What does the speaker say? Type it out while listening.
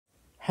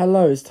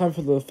Hello, it's time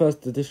for the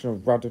first edition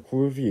of Radical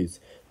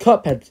Reviews.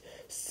 Cuphead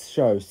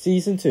Show,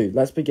 Season 2.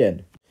 Let's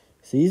begin.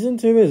 Season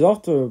 2 is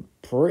off to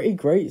a pretty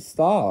great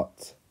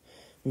start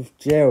with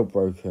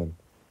Jailbroken.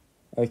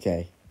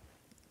 Okay,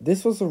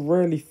 this was a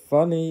really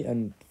funny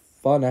and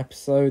fun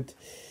episode.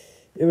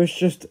 It was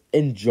just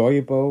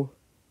enjoyable.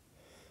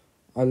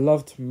 I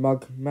loved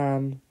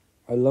Mugman.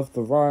 I loved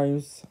the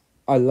rhymes.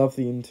 I loved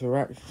the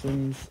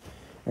interactions.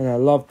 And I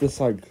loved the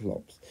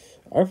Cyclops.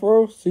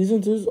 Overall, Season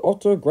 2 is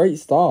off to a great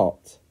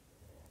start.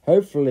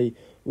 Hopefully,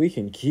 we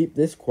can keep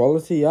this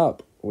quality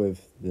up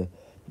with the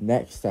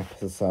next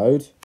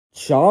episode.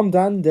 Charmed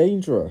and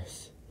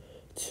Dangerous.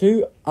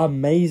 2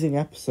 amazing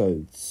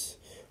episodes.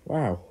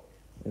 Wow,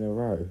 in a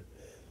row.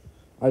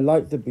 I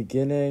liked the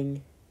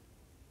beginning.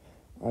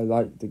 I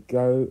liked the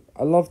go.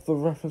 I loved the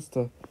reference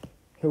to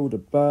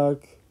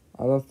Hildeberg.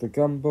 I loved the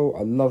Gumball.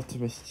 I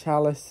loved Miss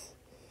Chalice.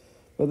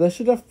 But there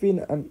should have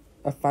been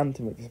a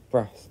Phantom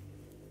Express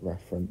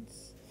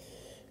reference.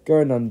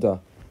 Going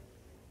under.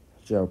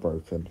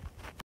 Jailbroken.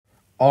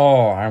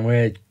 Oh, and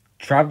we're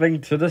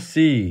travelling to the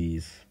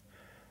seas.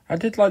 I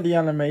did like the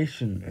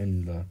animation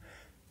in the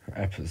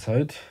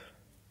episode.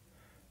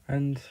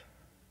 And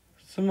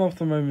some of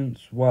the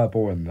moments were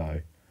boring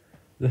though.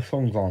 The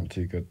songs aren't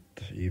too good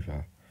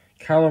either.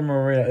 Calla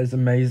Maria is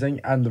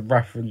amazing and the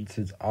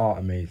references are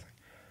amazing.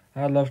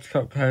 I loved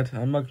Cuphead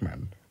and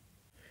Mugman.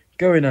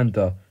 Going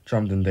under,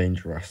 Charmed and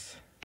Dangerous.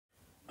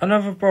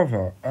 Another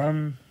brother.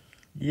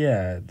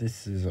 Yeah,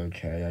 this is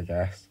okay, I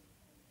guess.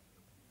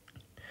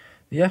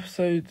 The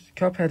episode,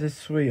 Cuphead is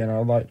sweet and I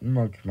liked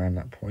Mugman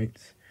at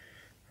points.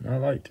 And I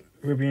liked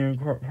Ruby and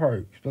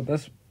Croak. But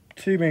there's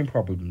 2 main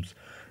problems.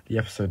 The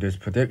episode is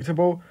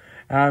predictable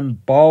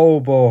and Bowl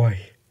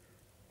Boy.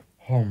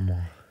 Oh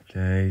my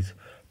days.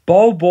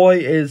 Bowl Boy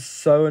is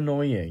so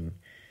annoying.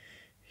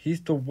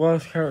 He's the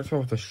worst character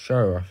of the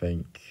show, I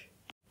think.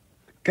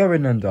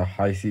 Going under,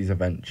 High Seas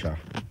Adventure.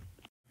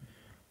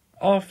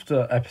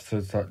 After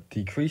episodes that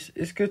decrease,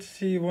 it's good to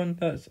see one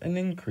that's an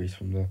increase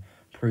from the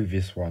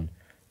previous one.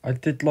 I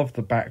did love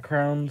the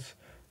backgrounds.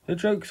 The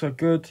jokes are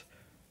good.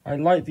 I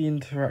like the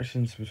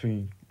interactions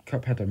between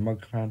Cuphead and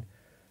Mugman.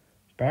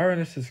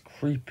 Baroness is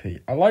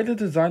creepy. I like the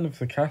design of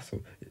the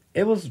castle.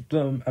 It was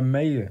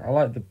amazing. I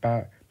like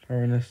the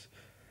Baroness.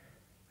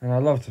 And I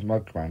loved the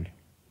Mugman.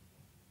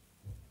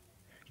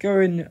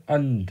 Going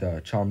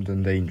under, Charmed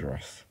and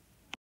Dangerous.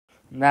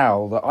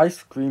 Now, the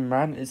Ice Cream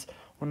Man is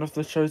one of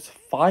the show's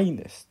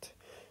finest.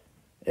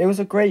 It was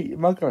a great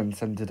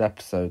Mugman-centered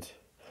episode.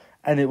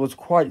 And it was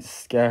quite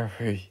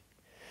scary.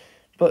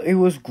 But it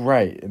was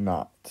great in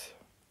that.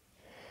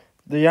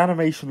 The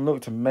animation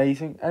looked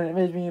amazing. And it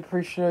made me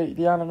appreciate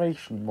the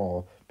animation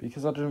more.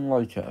 Because I didn't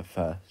like it at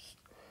first.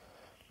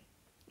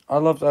 I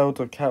loved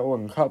Elder Kettle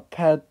and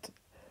Cuphead.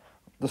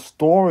 The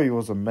story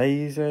was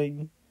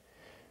amazing.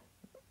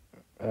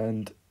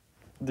 And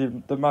the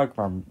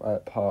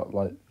Mugman part,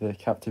 like the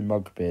Captain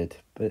Mugbeard.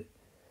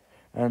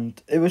 And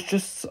it was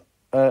just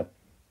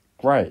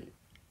great.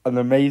 An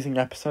amazing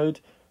episode.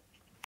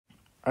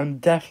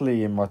 And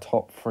definitely in my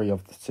top 3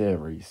 of the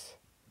series.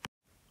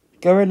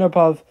 Going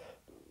above,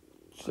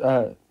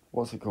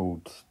 what's it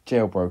called?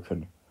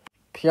 Jailbroken.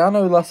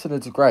 Piano Lesson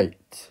is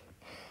great.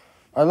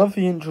 I love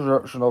the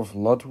introduction of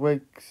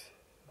Ludwig.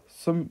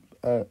 And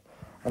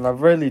I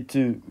really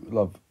do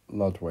love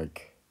Ludwig.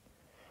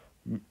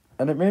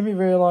 And it made me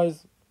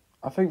realise,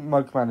 I think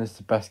Mugman is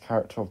the best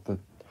character of the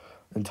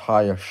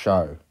entire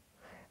show.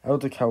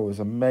 Elder Kell was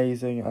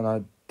amazing, and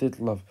I did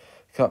love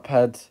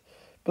Cuphead.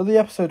 But the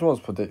episode was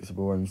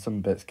predictable and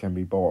some bits can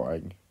be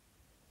boring.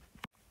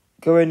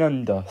 Going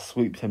under,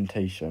 Sweet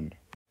Temptation.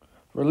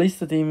 Release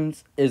the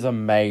Demons is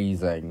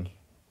amazing.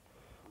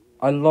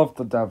 I love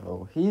the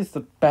devil. He's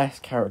the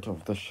best character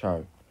of the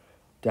show.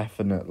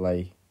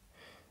 Definitely.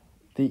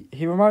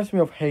 He reminds me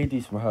of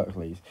Hades from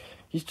Hercules.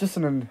 He's just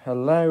an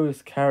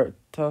hilarious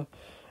character.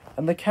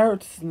 And the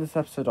characters in this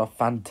episode are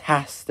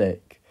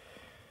fantastic.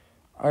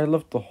 I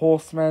love the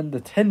horseman.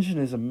 The tension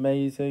is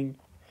amazing.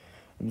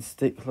 And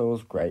Stickler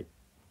was great.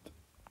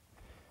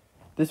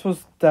 This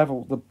was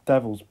the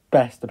Devil's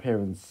best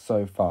appearance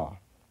so far.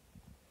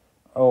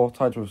 Or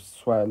tied with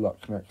Swear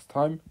Luck next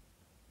time.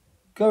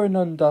 Going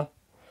under,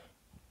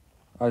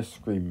 Ice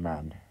Cream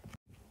Man.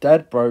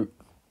 Dead Broke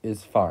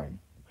is fine.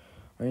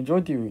 I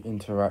enjoyed the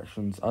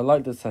interactions. I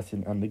like the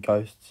setting and the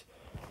ghosts.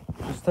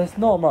 Just there's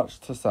not much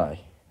to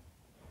say.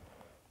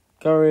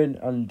 Going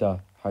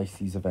under, High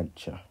Seas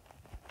Adventure.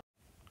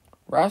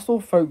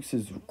 Wrestle Folks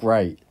is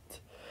great.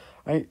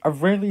 I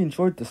really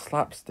enjoyed the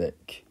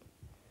slapstick.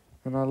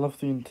 And I love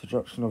the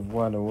introduction of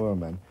Werner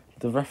Werman.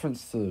 The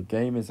reference to the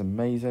game is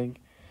amazing.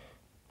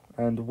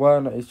 And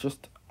Werner is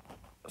just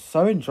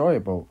so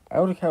enjoyable.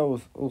 Elder Kell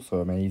was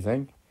also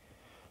amazing.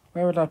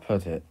 Where would I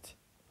put it?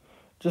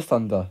 Just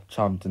under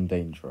Charmed and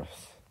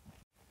Dangerous.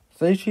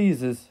 Say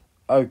Cheese is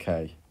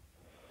okay.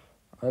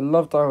 I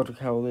loved Elder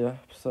Kell the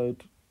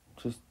episode.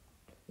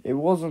 It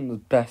wasn't the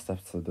best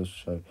episode of the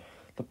show.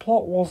 The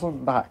plot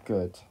wasn't that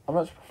good. I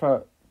much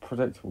prefer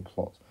predictable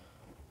plots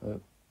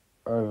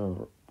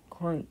over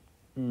quite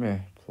meh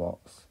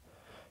plots.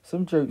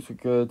 Some jokes were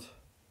good,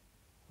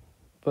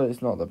 but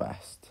it's not the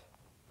best.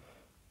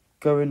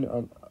 Going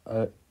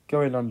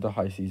under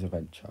High Seas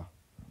Adventure.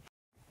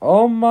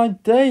 Oh my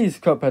days,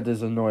 Cuphead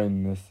is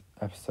annoying in this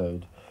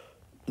episode.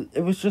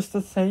 It was just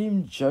the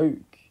same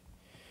joke.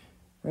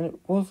 And it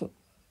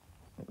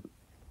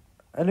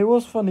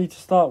was funny to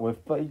start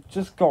with, but it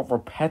just got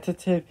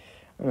repetitive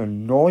and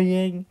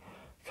annoying.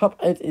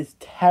 Cuphead is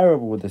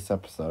terrible this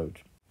episode.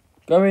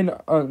 Going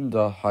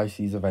under High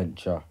Seas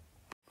Adventure.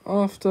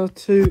 After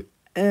two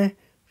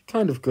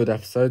kind of good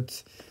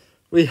episodes,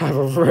 we have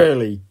a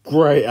really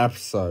great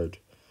episode.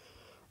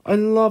 I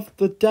loved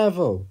the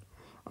devil.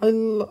 I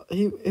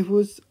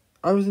was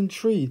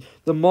intrigued.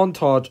 The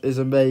montage is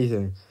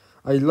amazing.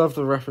 I love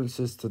the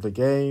references to the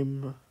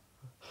game.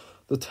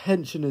 The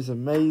tension is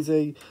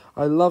amazing.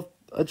 I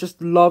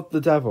just love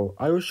the devil.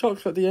 I was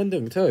shocked at the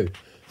ending too.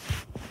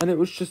 And it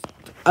was just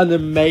an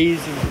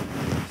amazing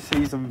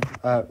season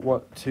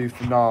 2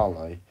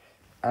 finale.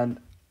 And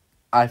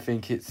I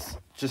think it's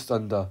just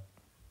under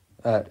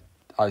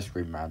Ice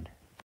Cream Man.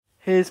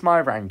 Here's my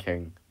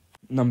ranking.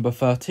 Number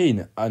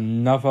 13,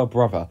 Another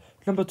Brother.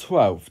 Number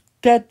 12,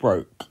 Dead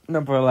Broke.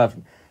 Number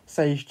 11,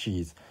 Sage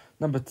Cheese.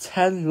 Number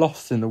 10,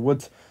 Lost in the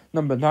Woods.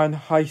 Number 9,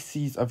 High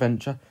Seas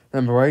Adventure.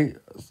 Number 8,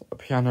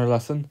 Piano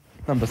Lesson.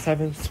 Number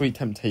 7, Sweet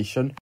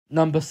Temptation.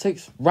 Number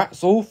 6,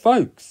 Rats All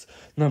Folks.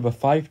 Number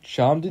 5,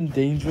 Charmed and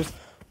Dangerous.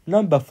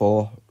 Number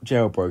 4,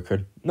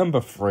 Jailbroken. Number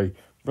 3,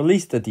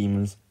 Release the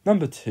Demons.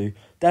 Number 2,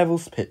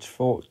 Devil's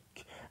Pitchfork.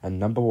 And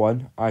number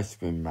 1, Ice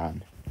Cream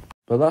Man.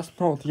 But that's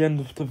not the end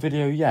of the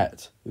video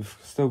yet. We've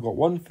still got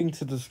one thing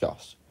to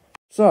discuss.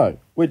 So,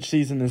 which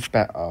season is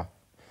better?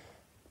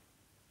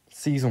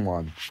 Season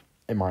 1,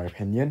 in my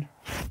opinion.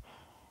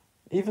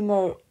 Even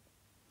though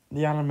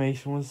the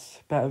animation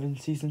was better than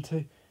Season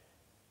 2,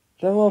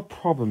 there were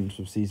problems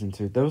with Season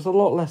 2. There was a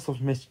lot less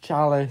of Miss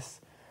Chalice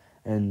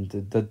and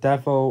the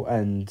Devil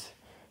and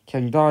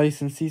King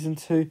Dice in Season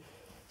 2.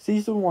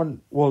 Season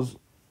 1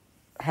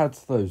 had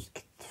those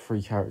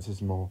 3 characters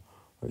more.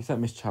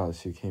 Except Miss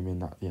Chalice, who came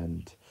in at the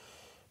end.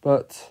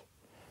 But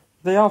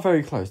they are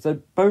very close. They're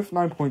both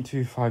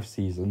 9.25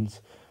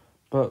 seasons.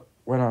 But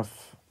when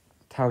I've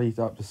tallied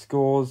up the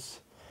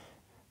scores,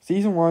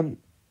 Season 1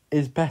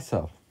 is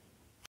better.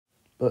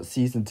 But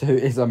Season 2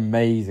 is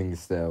amazing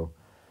still.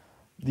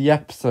 The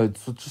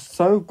episodes were just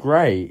so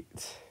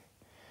great.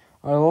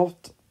 I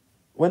loved...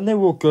 When they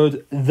were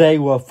good, they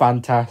were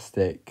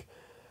fantastic.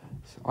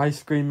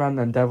 Ice Cream Man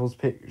and Devil's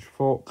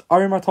Pitchfork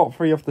are in my top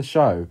 3 of the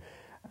show.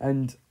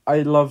 And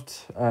I loved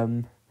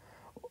a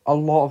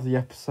lot of the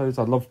episodes.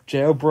 I loved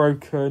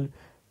Jailbroken.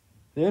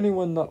 The only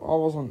one that I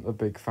wasn't a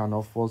big fan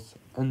of was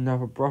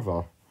Another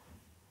Brother.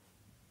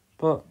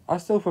 But I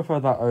still prefer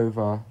that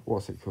over,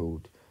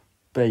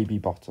 Baby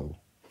Bottle.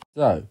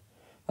 So,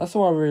 that's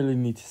all I really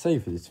need to say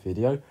for this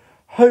video.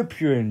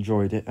 Hope you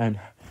enjoyed it and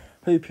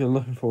hope you're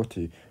looking forward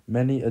to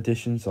many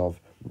editions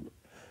of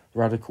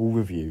Radical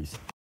Reviews.